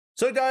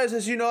So guys,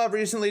 as you know, I've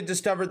recently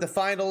discovered the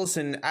finals,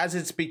 and as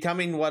it's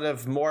becoming one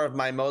of more of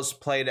my most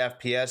played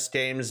FPS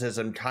games, as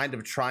I'm kind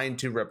of trying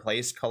to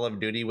replace Call of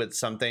Duty with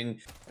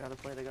something. They gotta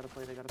play.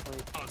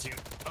 Oh, it's you.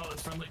 Oh,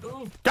 it's friendly.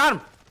 Ooh. Got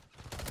him!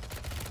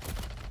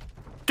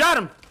 Got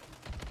him!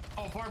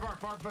 Oh, far.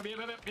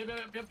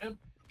 Yep.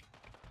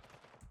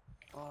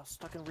 Oh,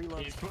 stuck in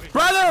reload.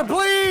 Brother,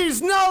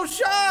 please, no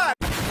shot!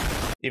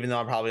 Even though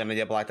I'm probably gonna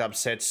get Black Ops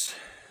 6.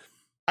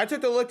 I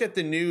took a look at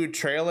the new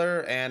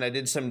trailer and I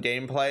did some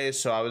gameplay,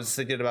 so I was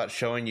thinking about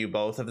showing you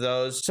both of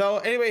those. So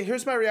anyway,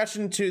 here's my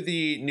reaction to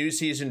the new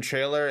season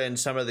trailer and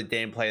some of the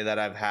gameplay that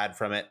I've had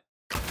from it.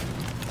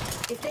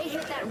 If they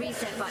hit that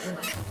reset button,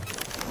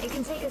 it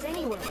can take us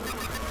anywhere.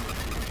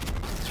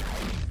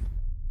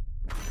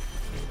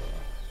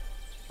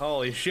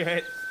 Holy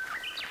shit.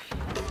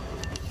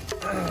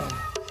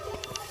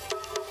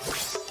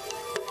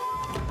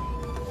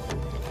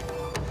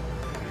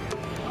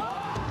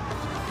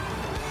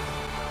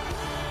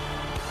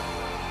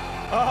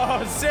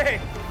 Oh, sick!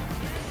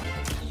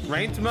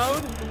 Ranked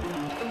mode?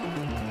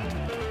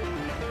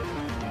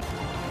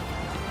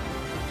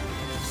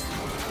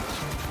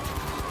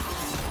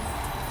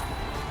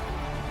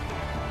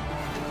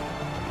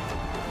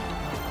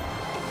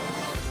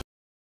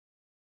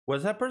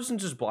 Was that person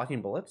just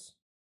blocking bullets?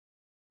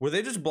 Were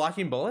they just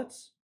blocking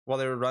bullets while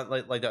they were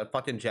running like a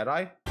fucking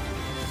Jedi?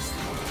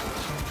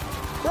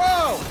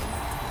 Bro!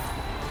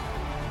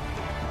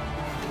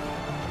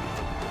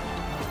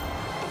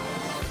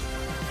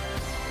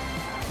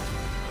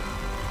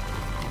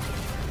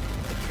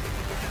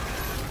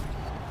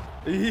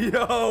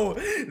 Yo,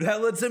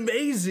 that looks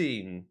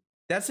amazing.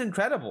 That's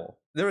incredible.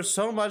 There was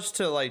so much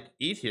to like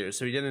eat here.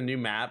 So we did a new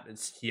map.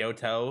 It's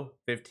Kyoto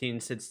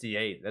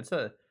 1568. That's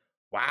a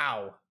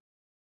wow.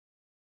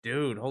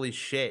 Dude, holy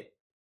shit.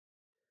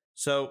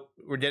 So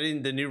we're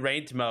getting the new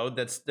ranked mode.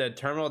 That's the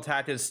terminal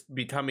attack is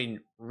becoming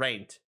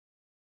ranked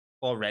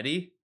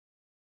already.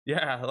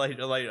 Yeah, like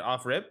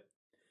off rip.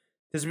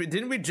 Because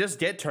didn't we just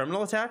get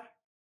terminal attack?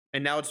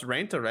 And now it's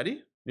ranked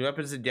already? New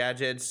weapons and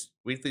gadgets,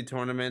 weekly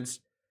tournaments.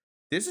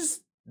 This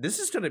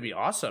is gonna be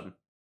awesome.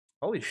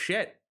 Holy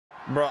shit.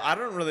 Bro, I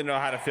don't really know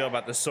how to feel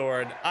about the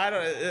sword. I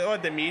don't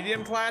what the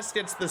medium class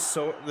gets the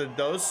sword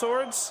those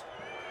swords?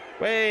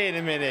 Wait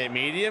a minute,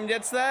 medium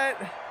gets that?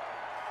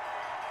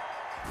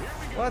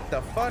 What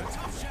the fuck?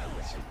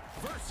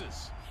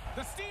 Versus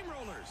the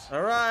Steamrollers.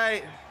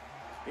 Alright.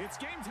 It's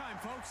game time,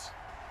 folks.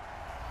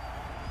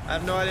 I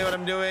have no idea what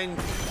I'm doing.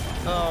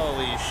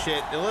 Holy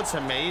shit, it looks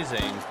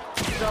amazing.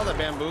 Look at all the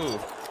bamboo.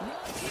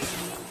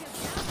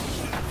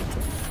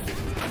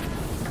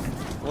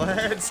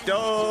 Let's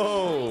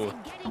go!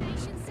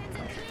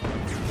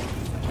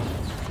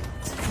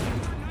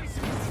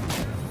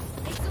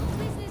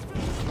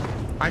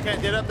 I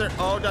can't get up there.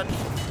 Oh, done.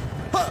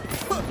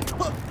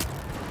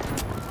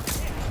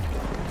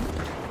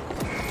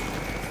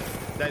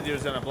 That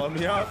dude's gonna blow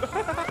me up.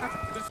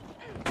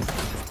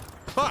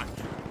 Fuck!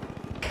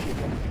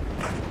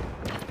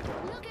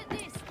 Look at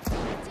this. The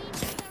team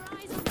has their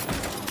eyes on the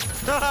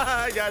ball.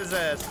 I got his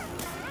ass.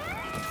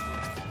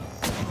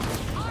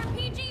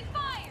 RPG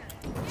fire.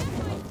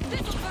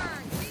 This'll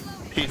burn.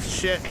 Reload. Piece of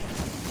shit.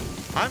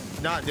 I'm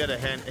not good at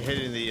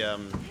hitting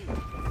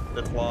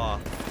the claw.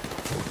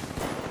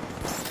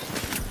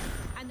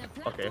 And the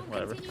Okay, platform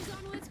whatever. continues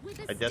onwards with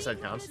the I guess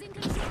that counts. steamrollers in The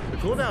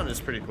control. cooldown is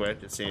pretty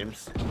quick, it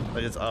seems.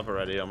 Like it's up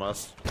already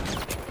almost.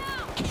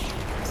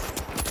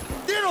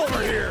 Get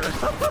over here!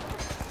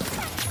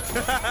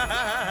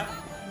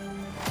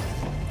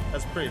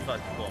 That's pretty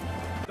fucking cool.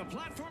 The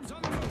platform's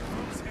on the road,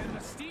 folks, and the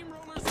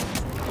Steamrollers.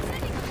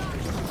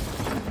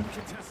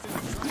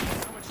 Contestants trying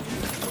how much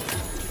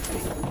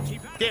damage.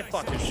 Keep at it, Get I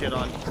fucking said. shit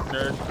on,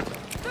 nerd.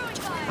 Throwing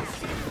fire.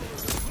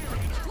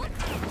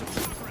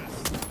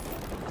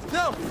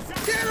 No!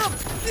 Get him!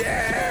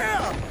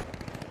 Yeah!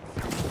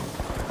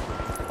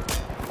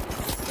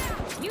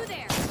 You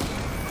there.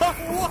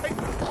 What?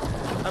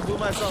 I blew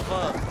myself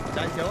up. Did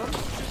I kill him?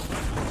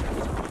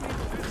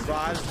 Bro,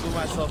 I just blew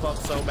myself up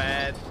so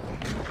bad.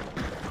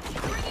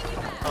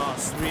 Oh,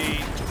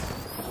 sweet.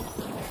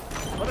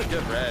 What a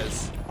good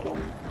res.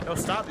 Yo,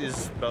 stop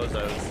these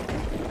bozos.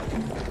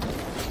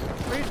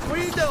 What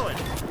are you doing?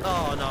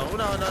 Oh, no,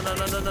 no, no, no,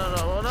 no, no, no,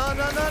 no, no,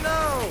 no, no, no.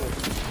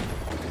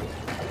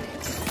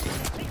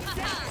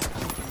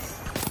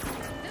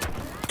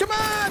 Come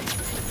on!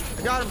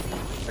 I got him.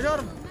 I got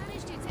him.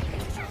 Managed to take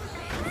control of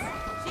it.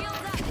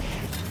 Shields up.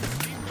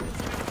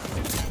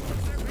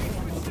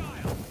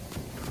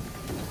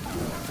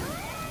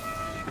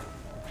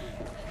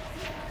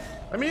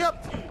 Let me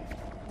up.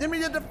 Let me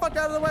get the fuck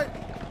out of the way.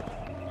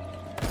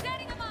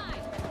 Setting a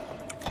mine.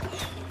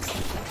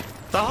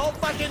 The whole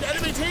fucking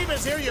enemy team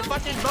is here, you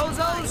fucking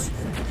bozos!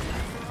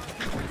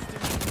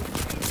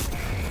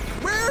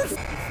 Where's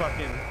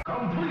fucking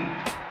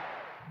complete?